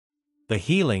The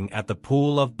healing at the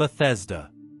Pool of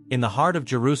Bethesda. In the heart of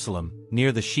Jerusalem,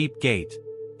 near the Sheep Gate,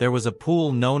 there was a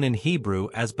pool known in Hebrew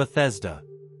as Bethesda.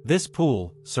 This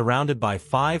pool, surrounded by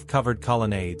 5 covered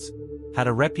colonnades, had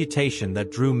a reputation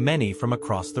that drew many from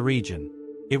across the region.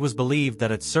 It was believed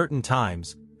that at certain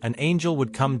times, an angel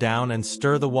would come down and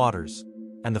stir the waters,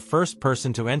 and the first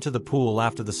person to enter the pool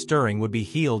after the stirring would be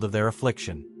healed of their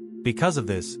affliction. Because of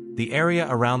this, the area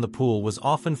around the pool was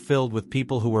often filled with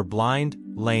people who were blind,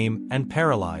 lame, and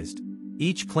paralyzed,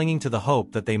 each clinging to the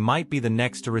hope that they might be the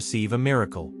next to receive a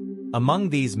miracle. Among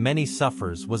these many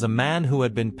sufferers was a man who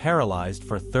had been paralyzed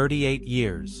for 38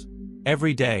 years.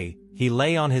 Every day, he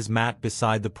lay on his mat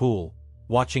beside the pool,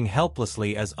 watching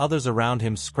helplessly as others around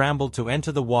him scrambled to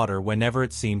enter the water whenever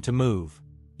it seemed to move.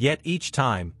 Yet each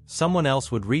time, someone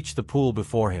else would reach the pool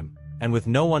before him, and with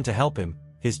no one to help him,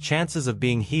 his chances of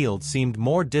being healed seemed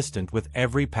more distant with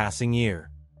every passing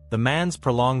year. The man's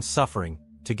prolonged suffering,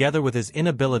 together with his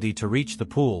inability to reach the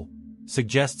pool,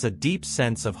 suggests a deep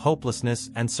sense of hopelessness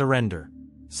and surrender.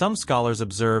 Some scholars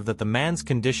observe that the man's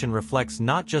condition reflects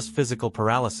not just physical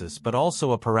paralysis but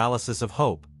also a paralysis of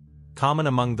hope, common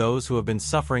among those who have been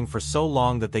suffering for so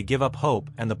long that they give up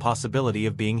hope and the possibility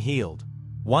of being healed.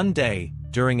 One day,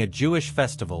 during a Jewish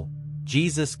festival,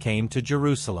 Jesus came to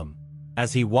Jerusalem.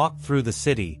 As he walked through the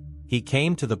city, he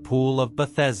came to the Pool of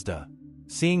Bethesda.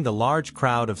 Seeing the large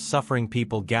crowd of suffering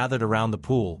people gathered around the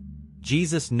pool,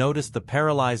 Jesus noticed the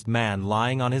paralyzed man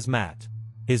lying on his mat.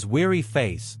 His weary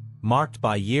face, marked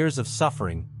by years of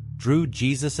suffering, drew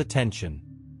Jesus' attention.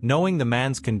 Knowing the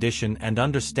man's condition and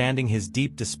understanding his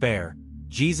deep despair,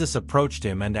 Jesus approached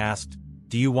him and asked,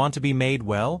 "Do you want to be made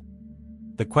well?"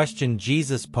 The question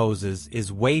Jesus poses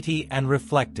is weighty and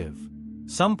reflective.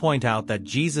 Some point out that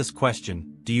Jesus'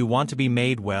 question, "Do you want to be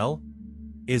made well?"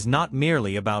 is not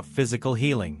merely about physical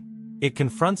healing. It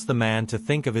confronts the man to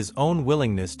think of his own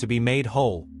willingness to be made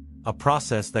whole, a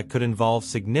process that could involve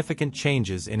significant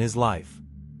changes in his life.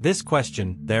 This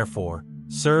question, therefore,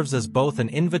 serves as both an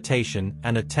invitation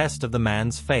and a test of the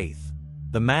man's faith.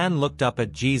 The man looked up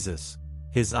at Jesus,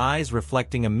 his eyes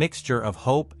reflecting a mixture of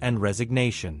hope and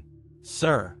resignation.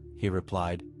 "Sir," he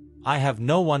replied, "I have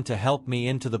no one to help me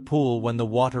into the pool when the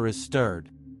water is stirred.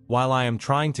 While I am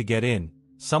trying to get in,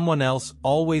 someone else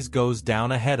always goes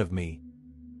down ahead of me."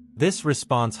 This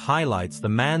response highlights the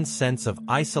man's sense of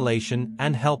isolation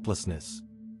and helplessness.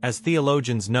 As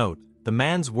theologians note, the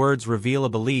man's words reveal a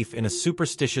belief in a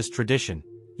superstitious tradition,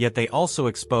 yet they also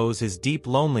expose his deep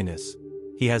loneliness.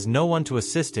 He has no one to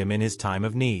assist him in his time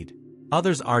of need.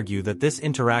 Others argue that this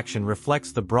interaction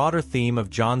reflects the broader theme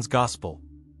of John's Gospel,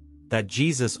 that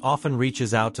Jesus often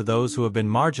reaches out to those who have been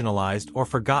marginalized or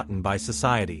forgotten by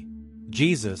society.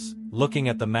 Jesus, looking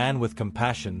at the man with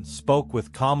compassion, spoke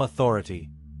with calm authority,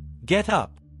 "Get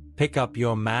up, pick up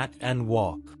your mat and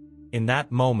walk." In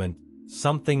that moment,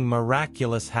 something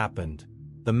miraculous happened.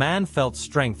 The man felt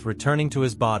strength returning to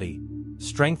his body,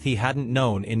 strength he hadn't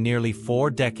known in nearly 4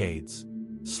 decades.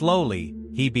 Slowly,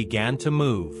 he began to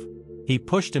move. He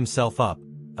pushed himself up,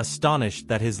 astonished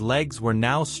that his legs were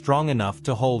now strong enough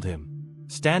to hold him.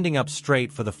 Standing up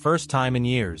straight for the first time in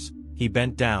years, he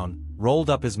bent down, rolled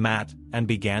up his mat, and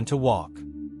began to walk.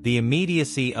 The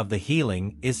immediacy of the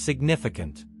healing is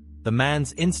significant. The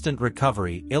man's instant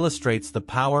recovery illustrates the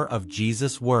power of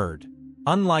Jesus' word.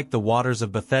 Unlike the waters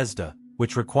of Bethesda,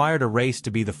 which required a race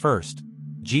to be the first,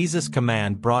 Jesus'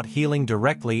 command brought healing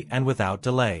directly and without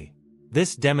delay.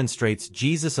 This demonstrates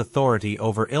Jesus' authority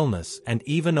over illness and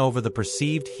even over the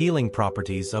perceived healing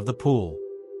properties of the pool.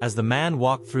 As the man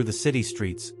walked through the city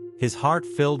streets, his heart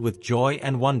filled with joy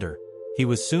and wonder, he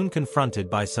was soon confronted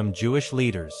by some Jewish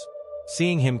leaders.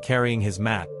 Seeing him carrying his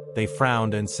mat, they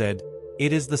frowned and said,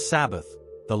 "It is the Sabbath.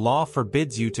 The law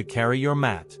forbids you to carry your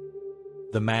mat."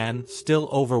 The man, still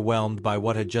overwhelmed by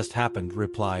what had just happened,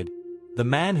 replied, "The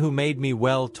man who made me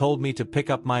well told me to pick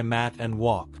up my mat and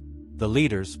walk." The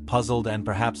leaders, puzzled and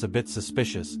perhaps a bit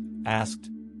suspicious, asked,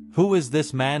 "Who is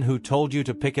this man who told you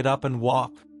to pick it up and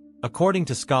walk?" According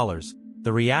to scholars,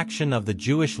 the reaction of the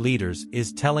Jewish leaders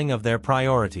is telling of their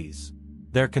priorities.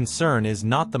 Their concern is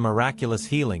not the miraculous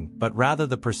healing but rather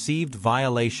the perceived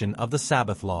violation of the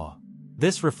Sabbath law.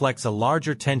 This reflects a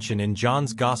larger tension in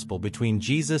John's Gospel between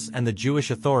Jesus and the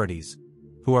Jewish authorities,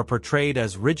 who are portrayed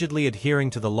as rigidly adhering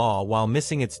to the law while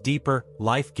missing its deeper,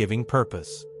 life-giving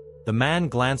purpose. The man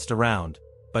glanced around,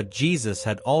 but Jesus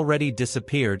had already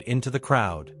disappeared into the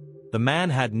crowd. The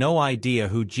man had no idea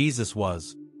who Jesus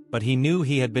was, but he knew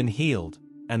he had been healed,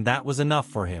 and that was enough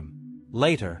for him.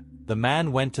 Later, the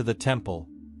man went to the temple,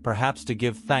 perhaps to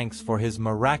give thanks for his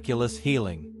miraculous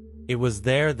healing. It was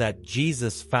there that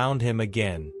Jesus found him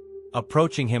again.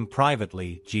 Approaching him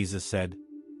privately, Jesus said,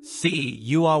 See,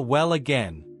 you are well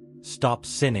again. Stop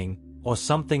sinning, or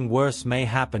something worse may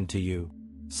happen to you.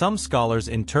 Some scholars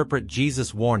interpret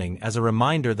Jesus' warning as a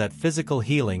reminder that physical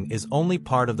healing is only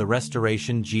part of the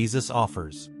restoration Jesus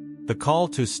offers. The call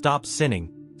to stop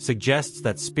sinning suggests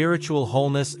that spiritual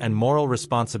wholeness and moral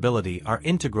responsibility are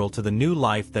integral to the new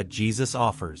life that Jesus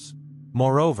offers.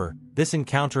 Moreover, this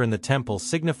encounter in the temple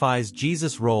signifies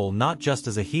Jesus' role not just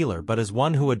as a healer but as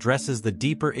one who addresses the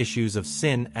deeper issues of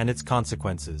sin and its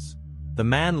consequences. The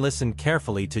man listened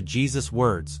carefully to Jesus'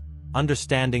 words,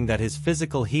 understanding that his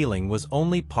physical healing was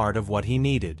only part of what he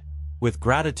needed. With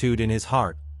gratitude in his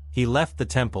heart, he left the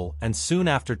temple and soon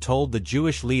after told the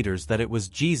Jewish leaders that it was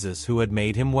Jesus who had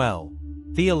made him well.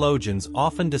 Theologians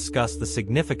often discuss the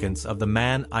significance of the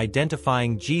man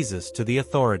identifying Jesus to the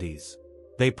authorities.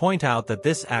 They point out that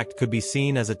this act could be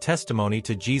seen as a testimony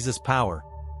to Jesus' power,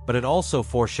 but it also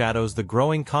foreshadows the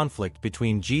growing conflict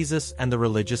between Jesus and the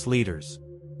religious leaders.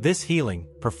 This healing,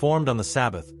 performed on the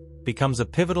Sabbath, becomes a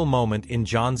pivotal moment in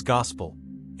John's Gospel,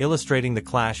 illustrating the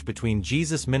clash between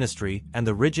Jesus' ministry and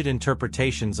the rigid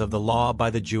interpretations of the law by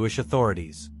the Jewish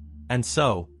authorities. And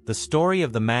so, the story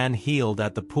of the man healed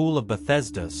at the Pool of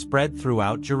Bethesda spread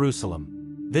throughout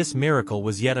Jerusalem. This miracle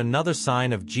was yet another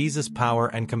sign of Jesus' power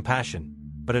and compassion,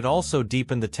 but it also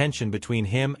deepened the tension between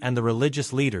him and the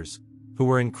religious leaders, who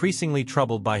were increasingly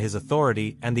troubled by his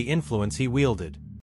authority and the influence he wielded.